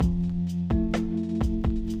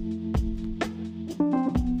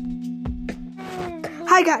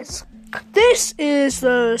Hi guys, this is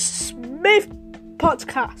the Smith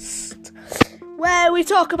podcast where we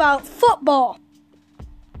talk about football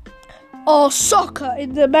or soccer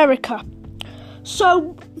in America.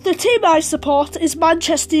 So the team I support is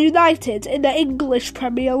Manchester United in the English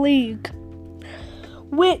Premier League,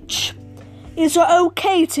 which is an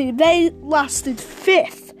okay team. They lasted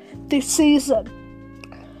 5th this season.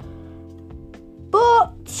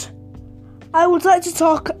 But I would like to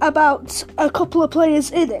talk about a couple of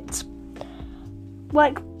players in it,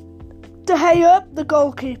 like De Gea, the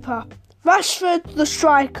goalkeeper, Rashford, the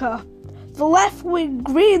striker, the left wing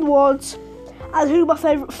Greenwood, and who my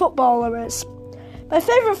favourite footballer is. My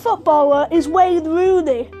favourite footballer is Wayne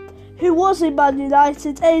Rooney, who was in Man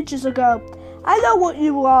United ages ago. I know what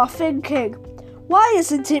you are thinking. Why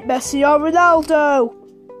isn't it Messi or Ronaldo?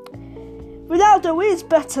 Ronaldo is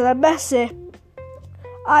better than Messi.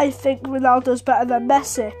 I think Ronaldo's better than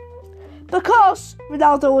Messi because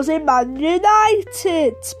Ronaldo was in Man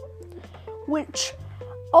United, which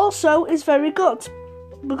also is very good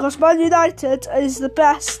because Man United is the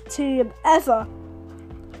best team ever.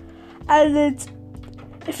 And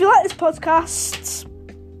if you like this podcast,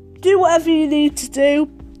 do whatever you need to do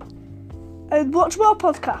and watch more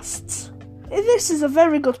podcasts. This is a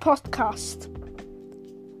very good podcast.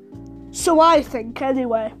 So I think,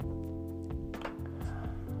 anyway.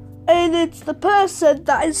 And it's the person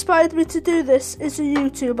that inspired me to do this is a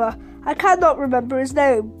YouTuber. I cannot remember his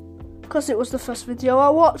name because it was the first video I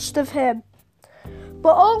watched of him.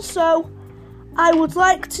 But also, I would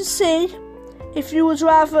like to see if you would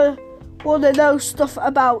rather want to know stuff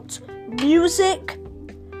about music,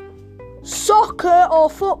 soccer or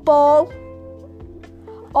football,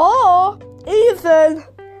 or even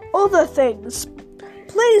other things.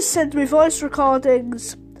 Please send me voice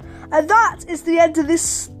recordings. And that is the end of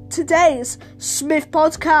today's Smith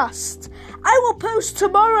podcast. I will post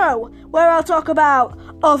tomorrow where I'll talk about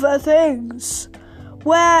other things,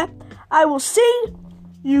 where I will see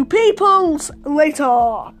you peoples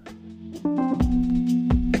later.